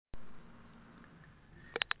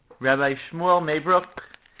Rabbi Shmuel Maybrook,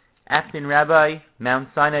 Acting Rabbi, Mount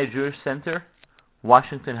Sinai Jewish Center,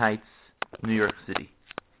 Washington Heights, New York City.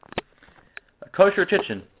 A Kosher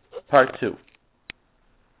Kitchen, Part 2.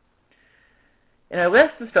 In our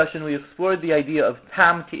last discussion, we explored the idea of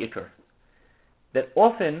tam ki'ikr, that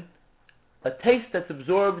often a taste that's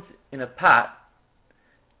absorbed in a pot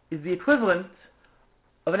is the equivalent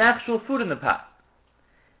of an actual food in the pot.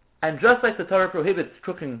 And just like the Torah prohibits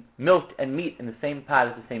cooking milk and meat in the same pot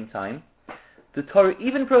at the same time, the Torah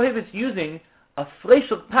even prohibits using a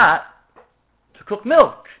fleishel pot to cook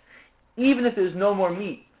milk, even if there's no more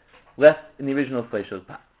meat left in the original fleishel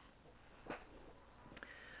pot.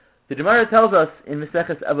 The Gemara tells us in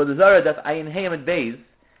Maseches Avodah Zarah Daf Ayin Hey Amud Beis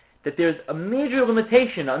that there's a major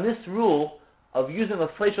limitation on this rule of using a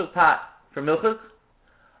fleishel pot for milchuk,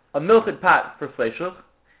 a milchuk pot for fleishel,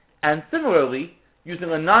 and similarly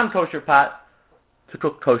using a non-kosher pot to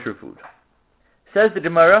cook kosher food. Says the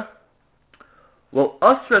Gemara, "Well,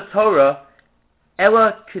 Asra Torah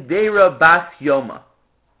ela kedera bas yoma."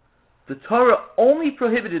 The Torah only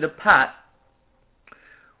prohibited a pot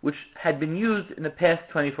which had been used in the past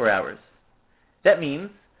 24 hours. That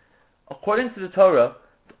means, according to the Torah,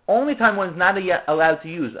 the only time one is not yet allowed to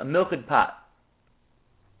use a milchid pot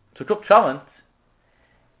to cook chalent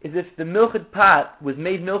is if the milchid pot was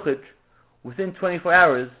made milchid within 24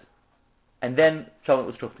 hours and then chalent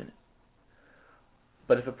was cooked in it.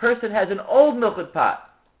 But if a person has an old milchid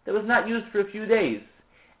pot that was not used for a few days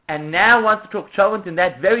and now wants to cook chalent in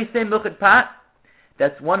that very same milchid pot,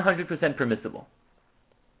 that's 100% permissible,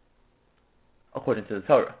 according to the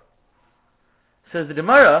Torah. Says the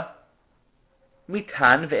Gemara,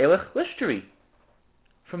 "Mikan ve'elech lishteri."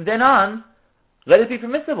 From then on, let it be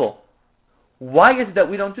permissible. Why is it that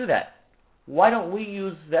we don't do that? Why don't we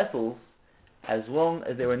use vessels as long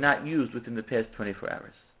as they were not used within the past 24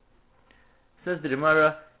 hours? Says the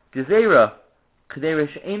Gemara, "Gezerah kedera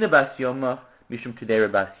she'ena bas yoma mishum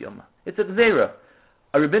kedera bas yoma." It's a gezerah,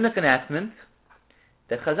 a rabbinic enactment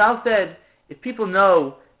that Chazal said if people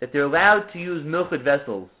know that they're allowed to use milchid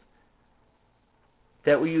vessels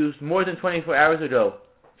that were used more than 24 hours ago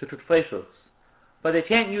to cook fleishels, but they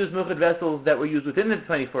can't use milchid vessels that were used within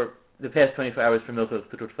the past 24 hours for milchid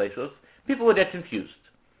to cook fleishels, people will get confused.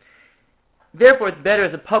 Therefore, it's better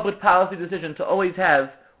as a public policy decision to always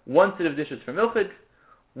have one set of dishes for milchid,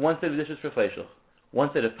 one set of dishes for fleishel,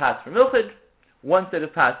 one set of pots for milchid, one set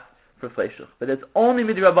of pots for fleishel. But it's only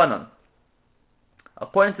midrabanan.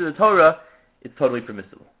 According to the Torah, it's totally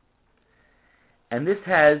permissible. And this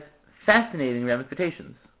has fascinating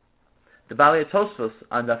ramifications. The Balei Tosfos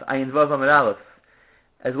on Daf Ayin Vav Amud Aleph,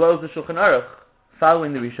 as well as the Shulchan Aruch,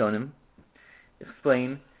 following the Rishonim,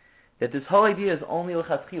 explain that this whole idea is only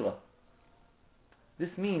l'chatzchila.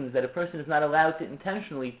 This means that a person is not allowed to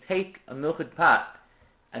intentionally take a milchid pot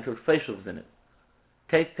and cook fleishels in it.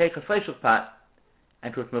 Take a fleishel pot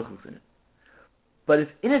and cook milchels in it. But if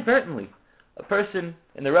inadvertently a person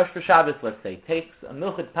in the Rosh Hashanah, let's say, takes a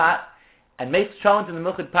milchid pot and makes chalent in the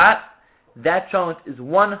milchid pot, that chalent is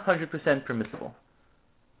 100% permissible.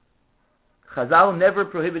 Chazal never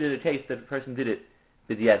prohibited a taste if a person did it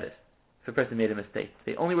b'diavad, if a person made a mistake.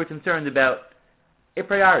 They only were concerned about a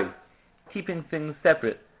priori, keeping things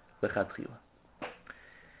separate l'chatchila.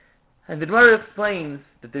 And the Gemara explains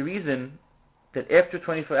that the reason that after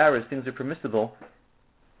 24 hours things are permissible,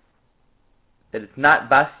 that it's not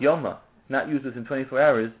bas yoma, not used within 24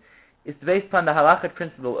 hours, is based upon the halachic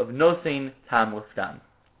principle of nosein tam l'stam.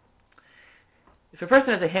 If a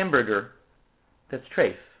person has a hamburger that's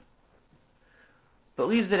treif, but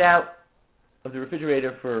leaves it out of the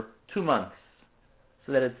refrigerator for 2 months,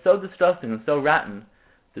 so that it's so disgusting and so rotten,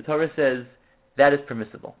 the Torah says that is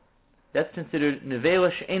permissible. That's considered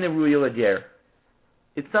nevela she'ena ruya l'ger.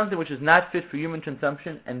 It's something which is not fit for human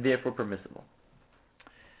consumption and therefore permissible.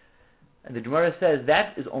 And the Gemara says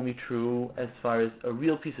that is only true as far as a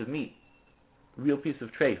real piece of meat, a real piece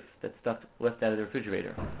of treif that's left out of the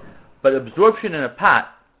refrigerator. But absorption in a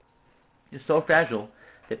pot is so fragile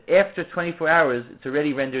that after 24 hours it's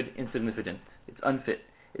already rendered insignificant. It's unfit.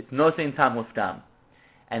 It's nosein tam l'stam.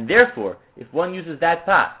 And therefore, if one uses that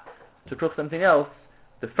pot to cook something else,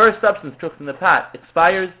 the first substance cooked in the pot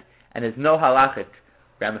expires and has no halachic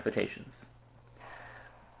ramifications.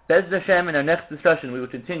 Bez Hashem, in our next discussion, we will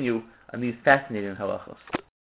continue on these fascinating halachos.